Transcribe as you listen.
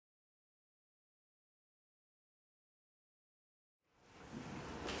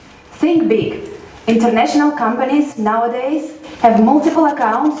Think big. International companies nowadays have multiple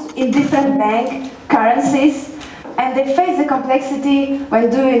accounts in different bank currencies, and they face the complexity when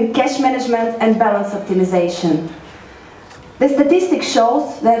doing cash management and balance optimization. The statistic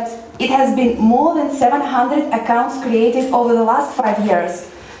shows that it has been more than 700 accounts created over the last 5 years,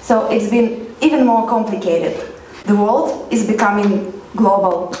 so it's been even more complicated. The world is becoming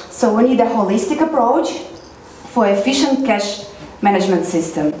global, so we need a holistic approach for efficient cash management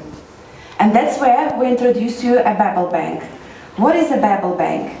system. And that's where we introduce you a Babel Bank. What is a Babel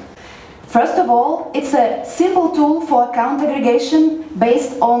Bank? First of all, it's a simple tool for account aggregation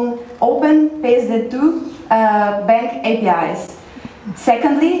based on open PSD2 bank APIs.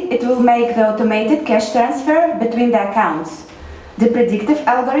 Secondly, it will make the automated cash transfer between the accounts. The predictive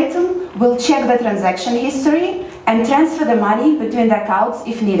algorithm will check the transaction history and transfer the money between the accounts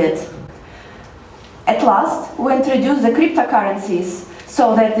if needed. At last, we introduce the cryptocurrencies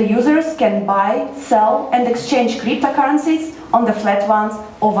so that the users can buy, sell and exchange cryptocurrencies on the flat ones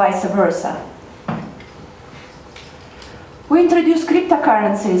or vice versa. We introduce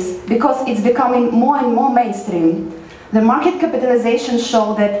cryptocurrencies because it's becoming more and more mainstream. The market capitalization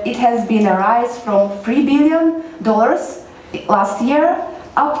show that it has been a rise from $3 billion last year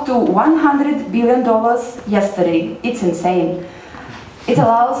up to $100 billion yesterday. It's insane. It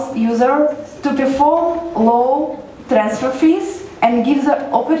allows users to perform low transfer fees and gives the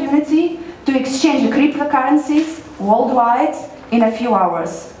opportunity to exchange cryptocurrencies worldwide in a few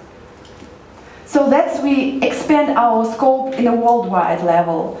hours. So that's we expand our scope in a worldwide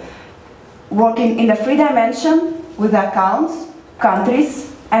level, working in the 3 dimension with accounts,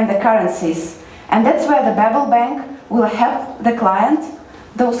 countries and the currencies. And that's where the Babel Bank will help the client,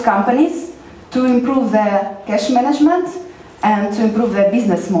 those companies, to improve their cash management and to improve their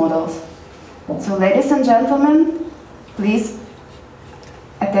business models. So ladies and gentlemen, please,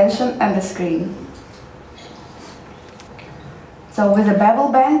 attention and the screen. So with the Babel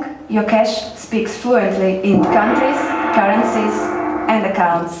Bank, your cash speaks fluently in countries, currencies and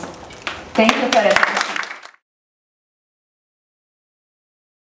accounts. Thank you for your attention.